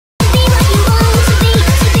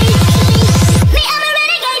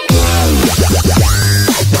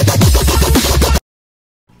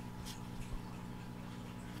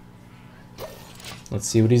Let's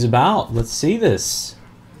see what he's about. Let's see this.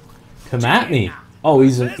 Come at me. Oh,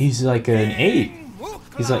 he's like an ape.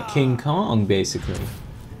 He's like King Kong, basically.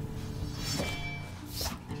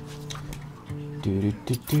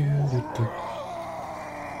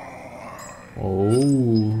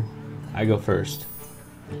 Oh, I go first.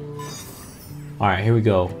 All right, here we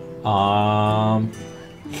go. I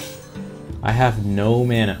have no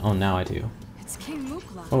mana. Oh, now I do.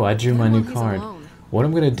 Oh, I drew my new card. What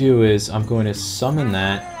I'm gonna do is I'm going to summon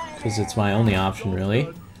that because it's my only option, really,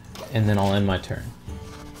 and then I'll end my turn.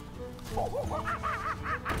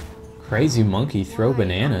 Crazy monkey throw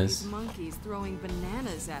bananas. Monkeys throwing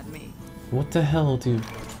bananas at me. What the hell, dude?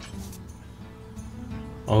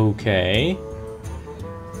 Okay.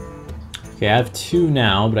 Okay, I have 2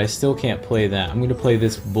 now, but I still can't play that. I'm gonna play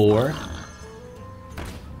this boar.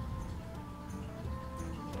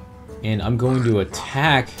 And I'm going to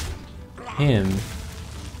attack him.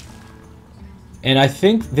 And I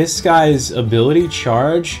think this guy's ability,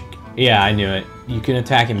 charge, yeah, I knew it. You can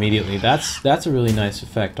attack immediately. That's a really nice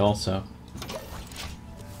effect also.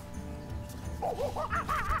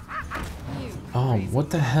 Oh, what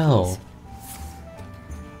the hell?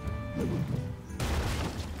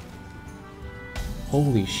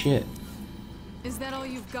 Holy shit. Is that all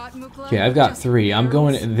you've got, Mukla? Okay, I've got 3. I'm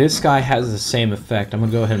going. This guy has the same effect. I'm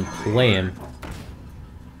gonna go ahead and play him.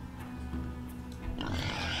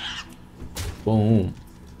 Boom.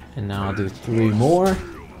 And now I'll do 3 more.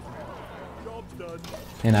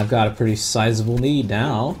 And I've got a pretty sizable lead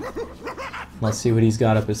now. Let's see what he's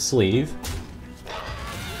got up his sleeve.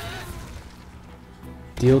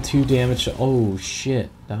 Deal 2 damage. Oh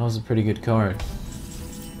shit, that was a pretty good card.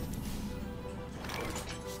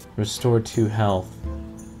 Restore 2 health.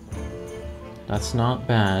 That's not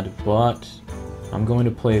bad, but I'm going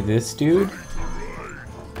to play this dude.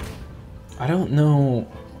 I don't know,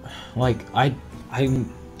 like,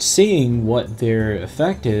 I'm seeing what their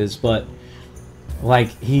effect is, but like,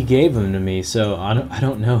 he gave them to me, so I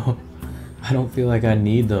don't know. I don't feel like I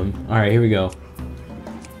need them. All right, here we go.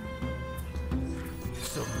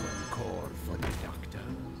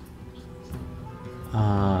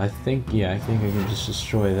 I think I can just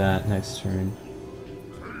destroy that next turn.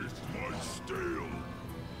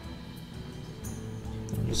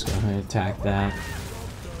 I'm just gonna attack that.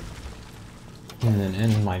 And then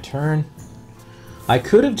end my turn. I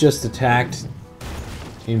could have just attacked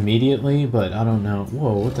immediately, but I don't know.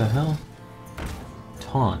 Whoa, what the hell?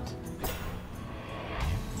 Taunt.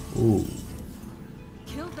 Ooh.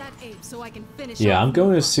 So I can finish. Yeah, I'm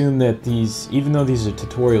going to assume that these, even though these are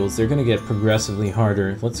tutorials, they're going to get progressively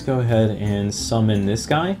harder. Let's go ahead and summon this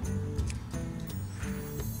guy.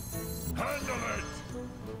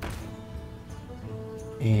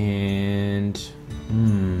 And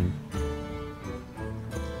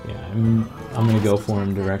yeah, I'm going to go for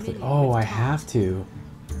him directly. Oh, I have to.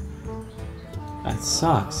 That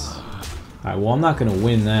sucks. All right, well, I'm not going to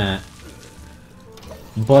win that.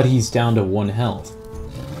 But he's down to 1 health.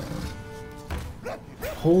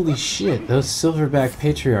 Holy shit, those silverback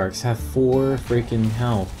patriarchs have 4 freaking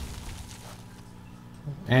health.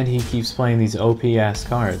 And he keeps playing these OP ass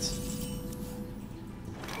cards.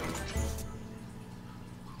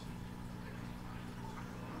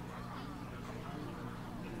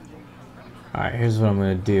 Alright, here's what I'm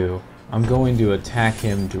gonna do. I'm going to attack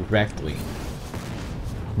him directly.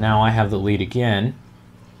 Now I have the lead again.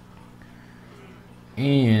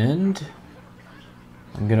 And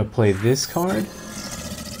I'm gonna play this card.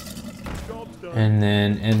 And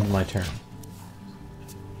then end my turn.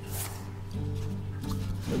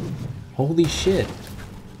 Holy shit.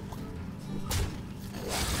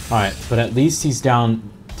 Alright, but at least he's down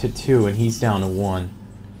to 2 and he's down to 1.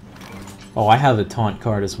 Oh, I have a taunt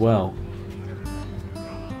card as well.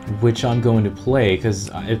 Which I'm going to play, because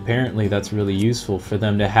apparently that's really useful for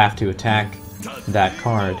them to have to attack that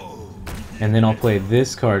card. And then I'll play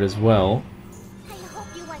this card as well.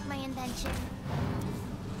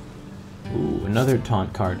 Ooh, another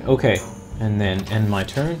taunt card. Okay, and then end my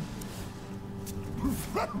turn.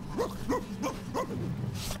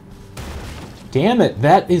 Damn it,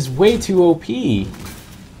 that is way too OP. Do you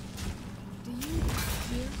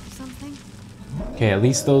hear something? Okay, at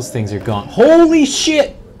least those things are gone. Holy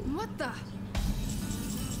shit! What the?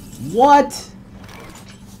 What?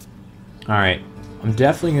 Alright, I'm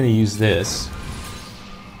definitely gonna use this.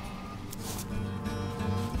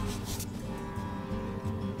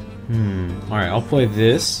 Alright, I'll play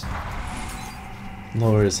this.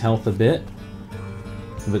 Lower his health a bit.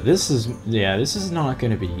 But this is, yeah, this is not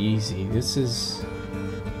gonna be easy. This is...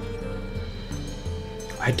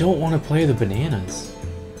 I don't want to play the bananas.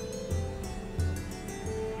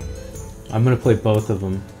 I'm gonna play both of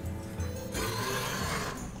them.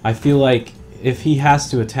 I feel like if he has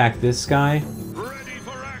to attack this guy,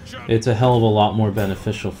 it's a hell of a lot more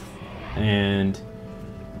beneficial. And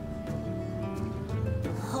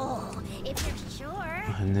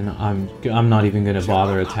then I'm not even gonna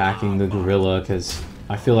bother attacking the gorilla because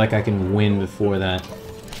I feel like I can win before that.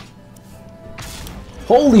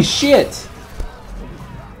 Holy shit!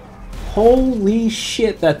 Holy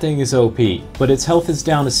shit, that thing is OP. But its health is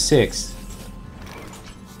down to 6.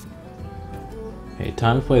 Okay,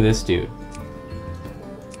 time to play this dude.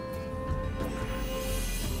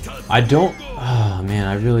 I don't... Oh man,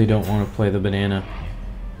 I really don't want to play the banana.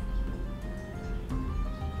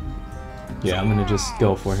 Yeah, I'm gonna just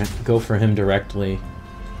go for him. Go for him directly.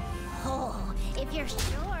 Oh, if you're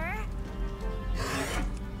sure.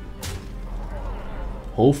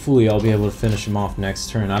 Hopefully I'll be able to finish him off next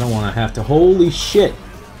turn. I don't want to have to... Holy shit!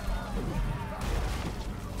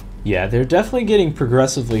 Yeah, they're definitely getting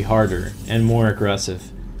progressively harder and more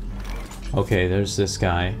aggressive. Okay, there's this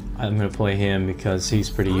guy. I'm gonna play him because he's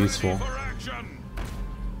pretty useful.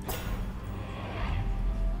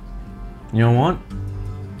 You know what?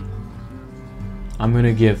 I'm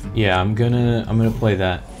gonna give... Yeah, I'm gonna play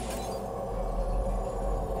that.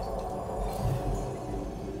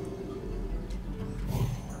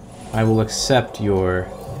 I will accept your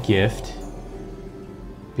gift.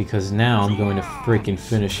 Because now I'm going to freaking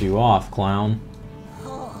finish you off, clown.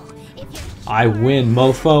 I win,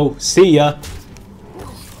 mofo. See ya!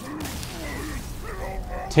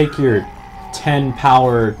 Take your 10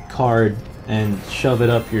 power card and shove it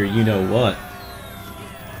up your you-know-what.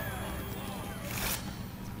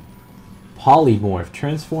 Polymorph.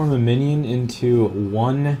 Transform a minion into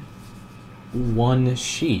one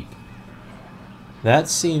sheep. That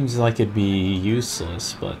seems like it'd be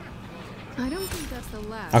useless, but... I don't think that's the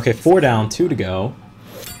last. Okay, 4 down, 2 to go.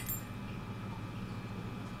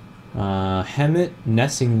 Hemet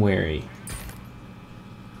Nessingwary.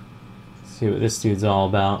 Let's see what this dude's all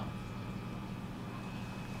about.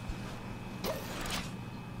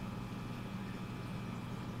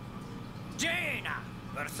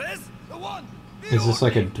 Is this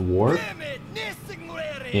like a dwarf?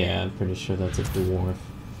 Yeah, I'm pretty sure that's a dwarf.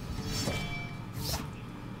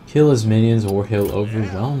 Kill his minions or he'll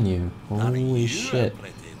overwhelm you. Holy shit.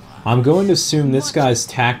 I'm going to assume this guy's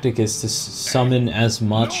tactic is to summon as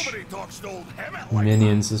much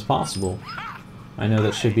minions as possible. I know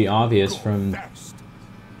that should be obvious from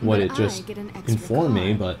what it just informed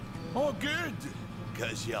me, but... Oh, good,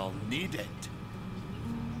 because you'll need it.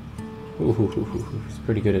 Ooh, he's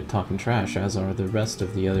pretty good at talking trash, as are the rest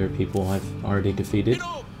of the other people I've already defeated. You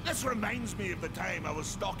know, this reminds me of the time I was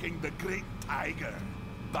stalking the great tiger,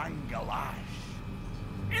 Bangladesh.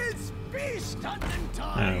 It's beast hunting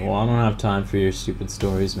time! Alright, well, I don't have time for your stupid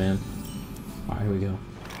stories, man. Alright, here we go.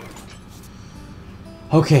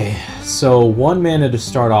 Okay, so 1 mana to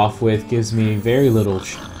start off with gives me very little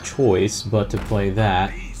choice but to play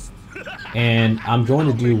that. And I'm going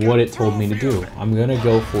to do what it told me to do. I'm going to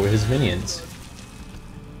go for his minions.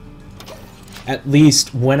 At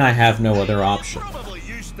least when I have no other option. Probably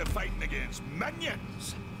used to fighting against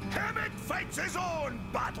minions. Hemet fights his own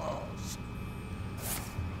battles.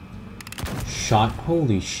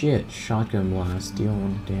 Holy shit. Shotgun blast. Deal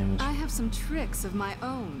 1 damage. I have some tricks of my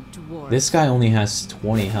own, dwarf. This guy only has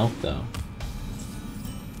 20 health though.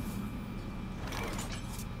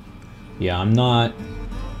 Yeah, I'm not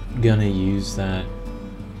gonna use that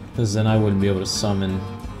because then I wouldn't be able to summon.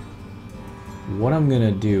 What I'm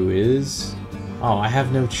gonna do is... Oh, I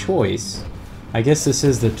have no choice. I guess this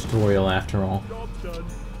is the tutorial after all.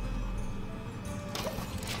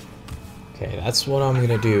 Okay, that's what I'm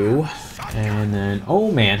gonna do. And then...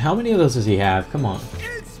 Oh man, how many of those does he have? Come on.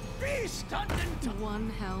 It's beast hunting time. 1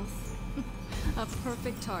 health. A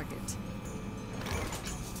perfect target.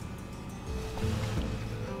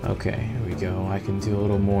 Okay, here we go. I can do a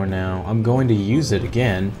little more now. I'm going to use it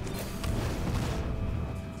again.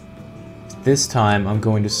 This time, I'm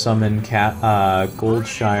going to summon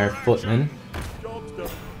Goldshire Footman.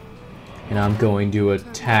 And I'm going to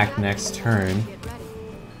attack next turn.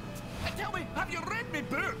 Tell me, have you read my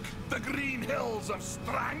book, The Green Hills of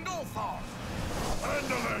Stranglethorn?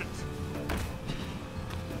 Handle it.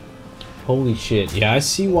 Holy shit. Yeah, I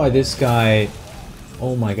see why this guy...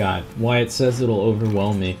 Oh my god. Why it says it'll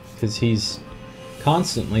overwhelm me. Because he's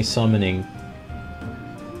constantly summoning.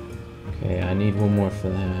 Okay, I need 1 more for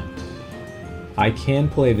that. I can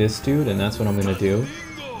play this dude, and that's what I'm gonna do.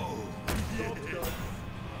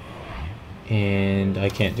 And I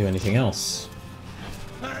can't do anything else.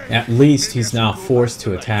 At least he's now forced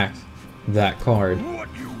to attack that card. What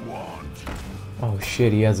you want? Oh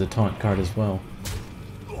shit, he has a taunt card as well.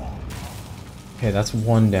 Okay, that's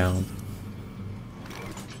one down.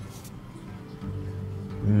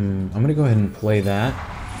 I'm gonna go ahead and play that.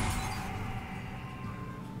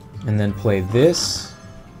 And then play this.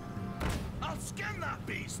 I'll skin that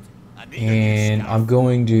beast. And I'm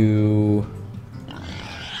going to...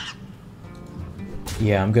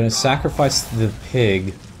 Yeah, I'm gonna sacrifice the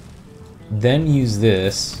pig. Then use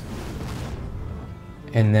this.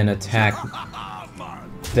 And then attack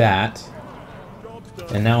that.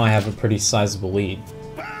 And now I have a pretty sizable lead.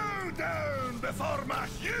 Bow down before my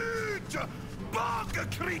huge bog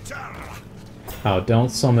creature. Oh, don't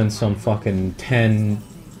summon some fucking 10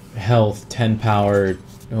 health, 10 power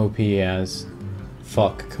OP as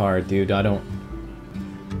fuck card, dude. I don't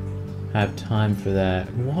have time for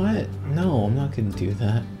that. What? No, I'm not gonna do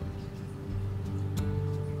that.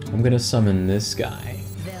 I'm gonna summon this guy.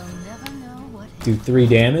 They'll never know what Do 3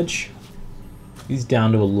 damage. He's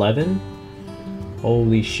down to 11.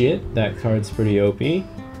 Holy shit, that card's pretty OP.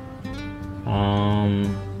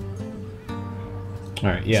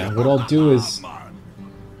 Alright, yeah, what I'll do is...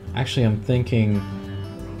 Actually, I'm thinking...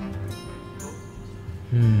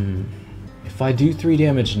 If I do 3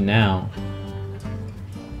 damage now...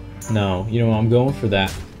 No, you know what, I'm going for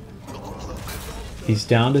that. He's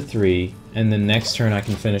down to 3, and then next turn I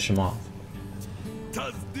can finish him off.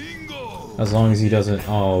 As long as he doesn't...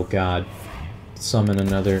 Oh, God. Summon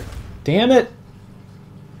another... Damn it!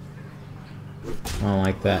 I don't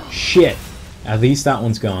like that. Shit! At least that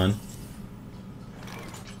one's gone.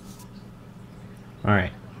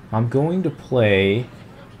 Alright. I'm going to play...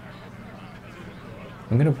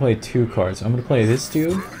 I'm going to play 2 cards. I'm going to play this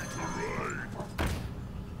dude.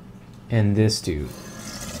 And this dude.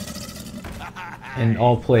 And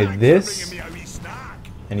I'll play this.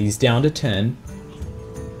 And he's down to 10.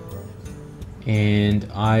 And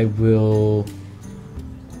I will...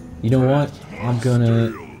 You know what? I'm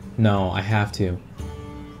gonna... No, I have to.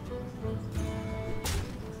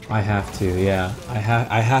 I have to, yeah. I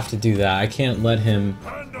have to do that. I can't let him...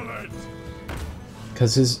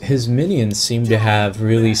 Because his minions seem to have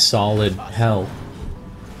really solid health.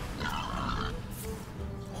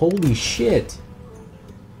 Holy shit!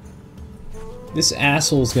 This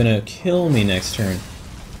asshole's gonna kill me next turn.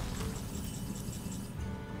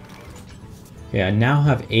 Okay, I now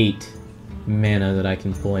have 8 mana that I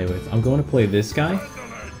can play with. I'm going to play this guy.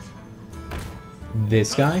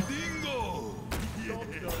 This guy.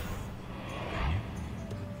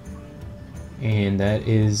 And that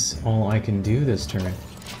is all I can do this turn.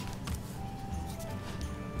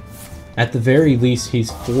 At the very least,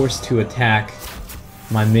 he's forced to attack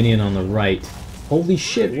my minion on the right. Holy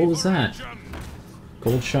shit, what was that?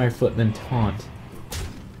 Goldshire Footman Taunt.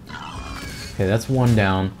 Okay, that's 1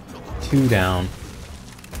 down. 2 down.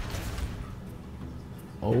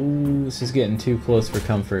 Oh, this is getting too close for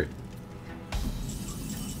comfort.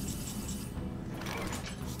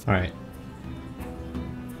 Alright.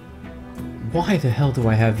 Why the hell do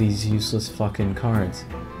I have these useless fucking cards?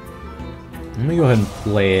 Let me go ahead and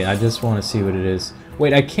play it. I just want to see what it is.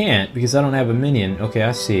 Wait, I can't because I don't have a minion. Okay,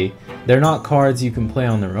 I see. They're not cards you can play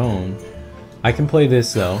on their own. I can play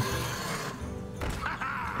this though.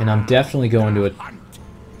 And I'm definitely going to it.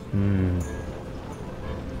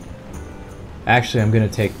 Actually, I'm going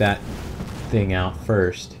to take that thing out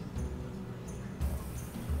first.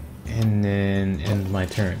 And then end my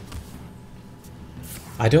turn.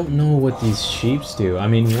 I don't know what these sheeps do. I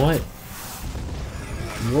mean, what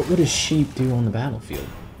would a sheep do on the battlefield?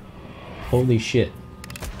 Holy shit.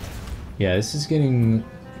 Yeah, this is getting...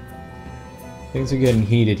 Things are getting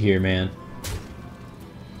heated here, man.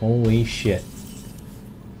 Holy shit.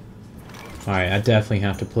 Alright, I definitely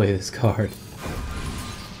have to play this card.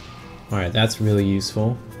 Alright, that's really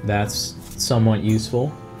useful. That's somewhat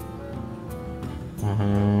useful.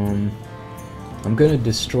 I'm gonna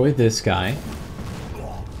destroy this guy.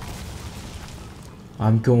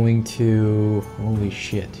 I'm going to... Holy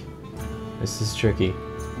shit. This is tricky.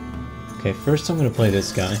 Okay, first I'm gonna play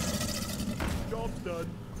this guy.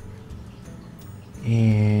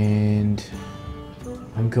 And...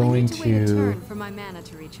 I'm going to... for my mana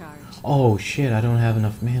to recharge. Oh shit, I don't have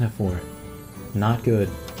enough mana for it. Not good.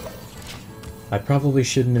 I probably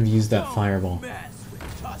shouldn't have used that fireball.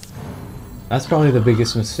 That's probably the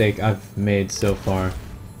biggest mistake I've made so far.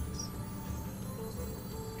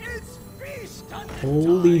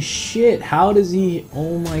 Holy shit, how does he...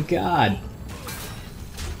 Oh my god.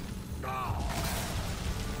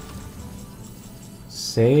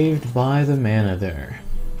 Saved by the mana there.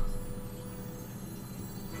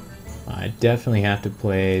 I definitely have to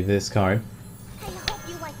play this card. I hope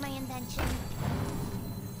you like my invention.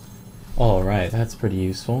 Alright, that's pretty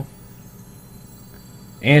useful.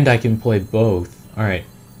 And I can play both. Alright,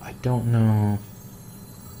 I don't know.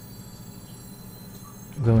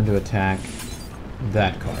 I'm going to attack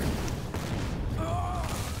that card.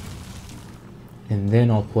 And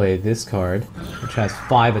then I'll play this card, which has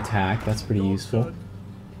 5 attack. That's pretty useful.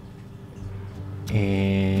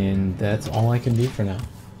 And that's all I can do for now.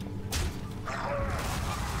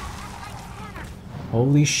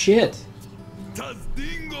 Holy shit!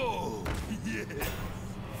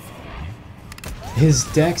 His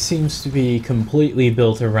deck seems to be completely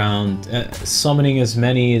built around summoning as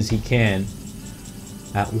many as he can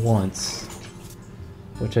at once,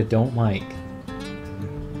 which I don't like.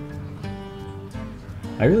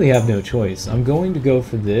 I really have no choice. I'm going to go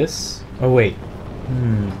for this. Oh wait.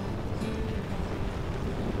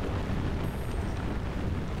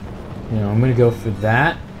 You know, I'm going to go for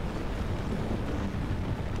that.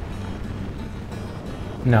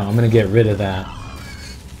 No, I'm going to get rid of that.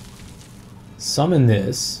 Summon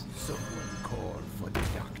this.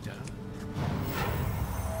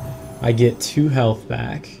 I get 2 health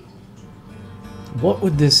back. What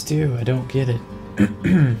would this do? I don't get it.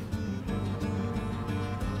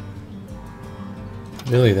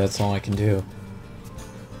 Really, that's all I can do.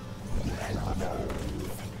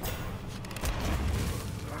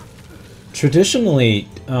 Traditionally,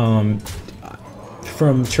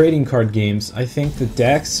 from trading card games, I think the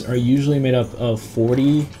decks are usually made up of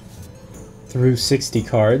 40 through 60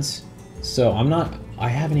 cards. So I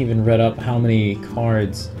haven't even read up how many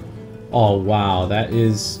cards. Oh wow, that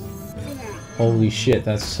is, holy shit,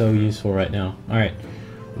 that's so useful right now. Alright,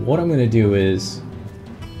 what I'm gonna do is,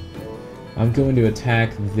 I'm going to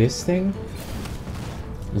attack this thing,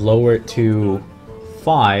 lower it to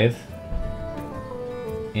 5,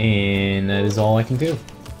 and that is all I can do.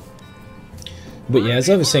 But yeah, as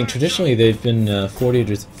I was saying, traditionally they've been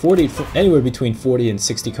anywhere between 40 and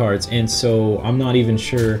 60 cards, and so I'm not even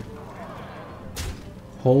sure.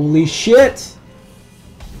 Holy shit!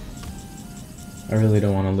 I really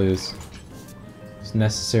don't want to lose. It's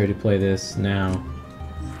necessary to play this now.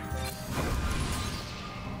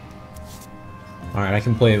 Alright, I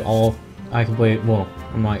can play, well,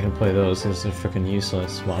 I'm not gonna play those because they're freaking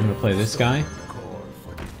useless. Well, I'm gonna play this guy.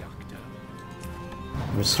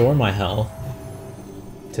 Restore my health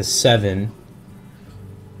to 7.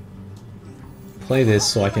 Play this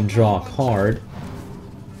so I can draw a card.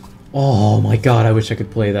 Oh my god, I wish I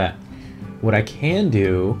could play that. What I can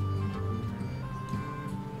do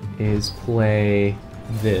is play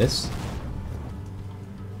this.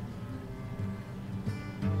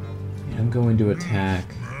 I'm going to attack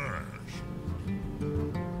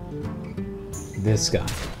this guy.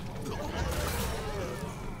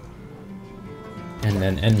 And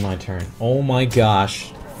then end my turn. Oh my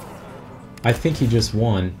gosh. I think he just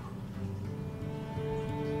won.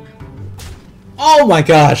 Oh my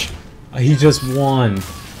gosh! He just won.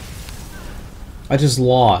 I just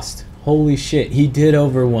lost. Holy shit, he did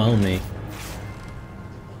overwhelm me.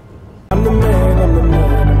 I'm the man, I'm the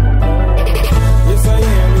man. Yes I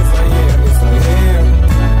am, yes I am, yes I am.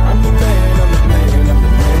 I'm the man, I'm the man, I'm the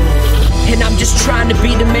man. And I'm just trying to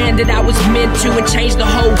be the man that I was meant to, and change the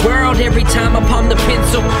whole world every time I palm the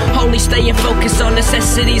pencil. Only staying focused on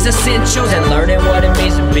necessities, essentials, and learning what it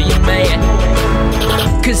means to be a man.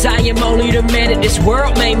 Cause I am only the man that this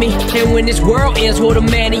world made me, and when this world ends, well the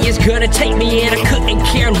man he is gonna take me. And I couldn't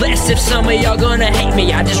care less if some of y'all gonna hate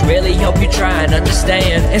me. I just really hope you try and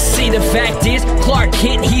understand. And see, the fact is, Clark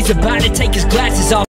Kent, he's about to take his glasses off.